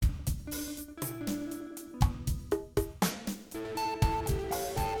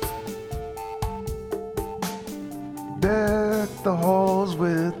the halls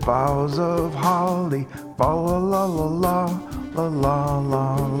with boughs of holly. Fa la la la la la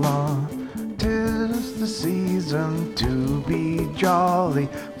la la. 'Tis the season to be jolly.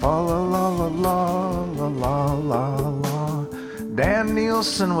 Fa la la la la la la la. Dan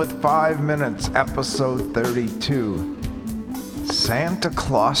Nielsen with 5 Minutes, episode 32. Santa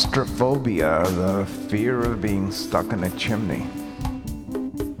Claustrophobia, the fear of being stuck in a chimney.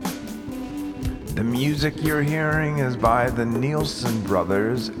 The music you're hearing is by the Nielsen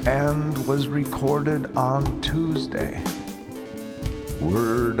Brothers and was recorded on Tuesday.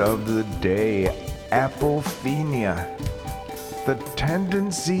 Word of the day, apophenia. The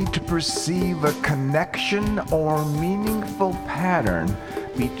tendency to perceive a connection or meaningful pattern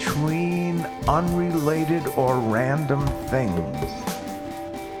between unrelated or random things.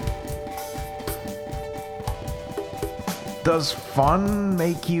 Does fun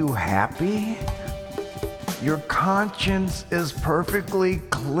make you happy? Your conscience is perfectly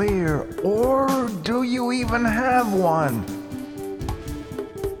clear, or do you even have one?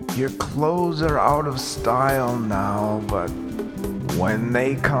 Your clothes are out of style now, but when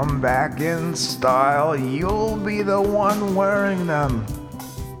they come back in style, you'll be the one wearing them.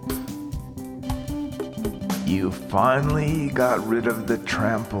 You finally got rid of the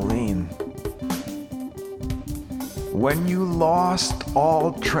trampoline. When you lost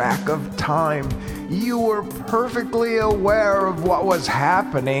all track of time, you were perfectly aware of what was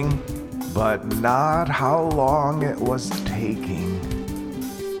happening, but not how long it was taking.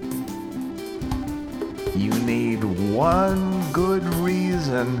 You need one good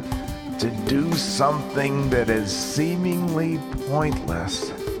reason to do something that is seemingly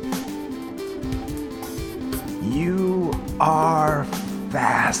pointless. You are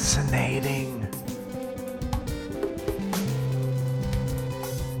fascinating.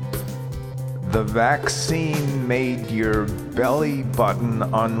 The vaccine made your belly button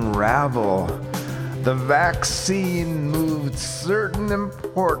unravel. The vaccine moved certain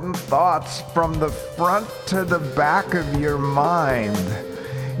important thoughts from the front to the back of your mind.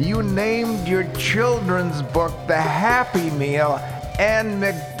 You named your children's book The Happy Meal, and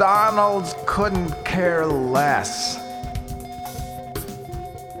McDonald's couldn't care less.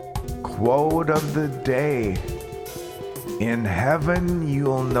 Quote of the day. In heaven,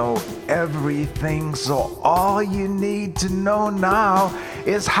 you'll know everything, so all you need to know now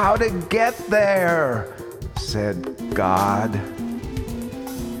is how to get there, said God.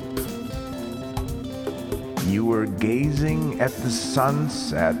 You were gazing at the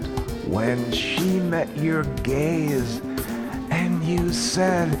sunset when she met your gaze, and you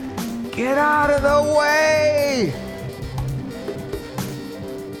said, "Get out of the way!"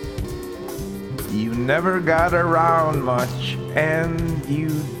 You never got around much, and you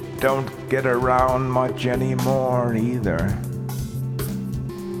don't get around much anymore either.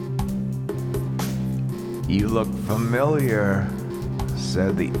 You look familiar,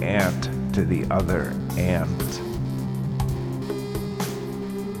 said the ant to the other ant.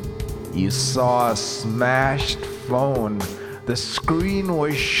 You saw a smashed phone. The screen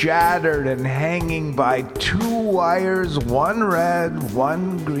was shattered and hanging by 2 wires, one red,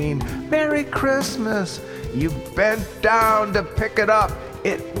 one green. Merry Christmas! You bent down to pick it up.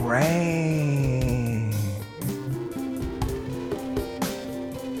 It rang.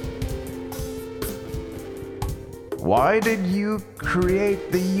 Why did you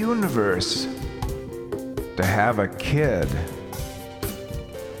create the universe? To have a kid.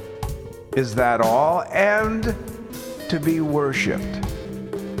 Is that all? And to be worshipped.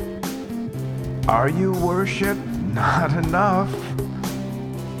 Are you worshipped? Not enough.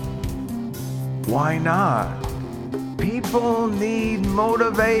 Why not? People need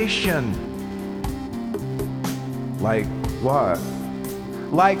motivation. Like what?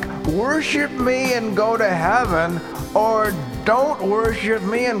 Like worship me and go to heaven, or don't worship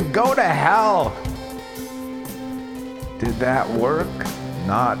me and go to hell. Did that work?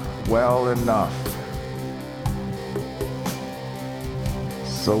 Not well enough.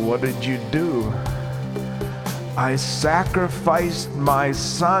 So what did you do? I sacrificed my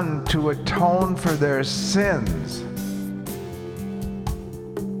son to atone for their sins.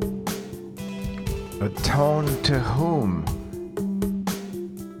 Atone to whom?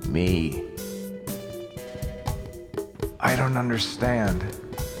 Me. I don't understand.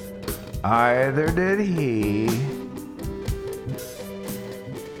 Either did he.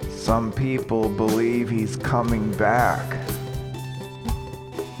 Some people believe he's coming back.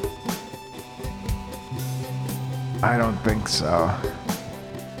 I don't think so.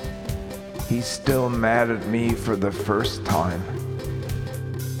 He's still mad at me for the first time.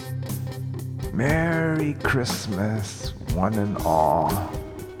 Merry Christmas. one and all.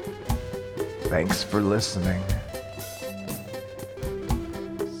 Thanks for listening.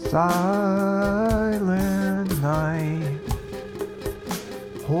 Silent night,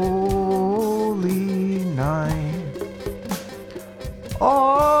 holy night,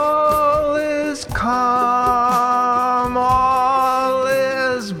 all is calm, all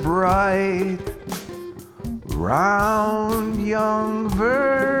is bright, round young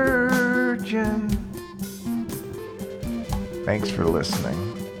virgin. Thanks for listening.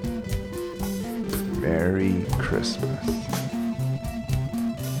 Merry Christmas.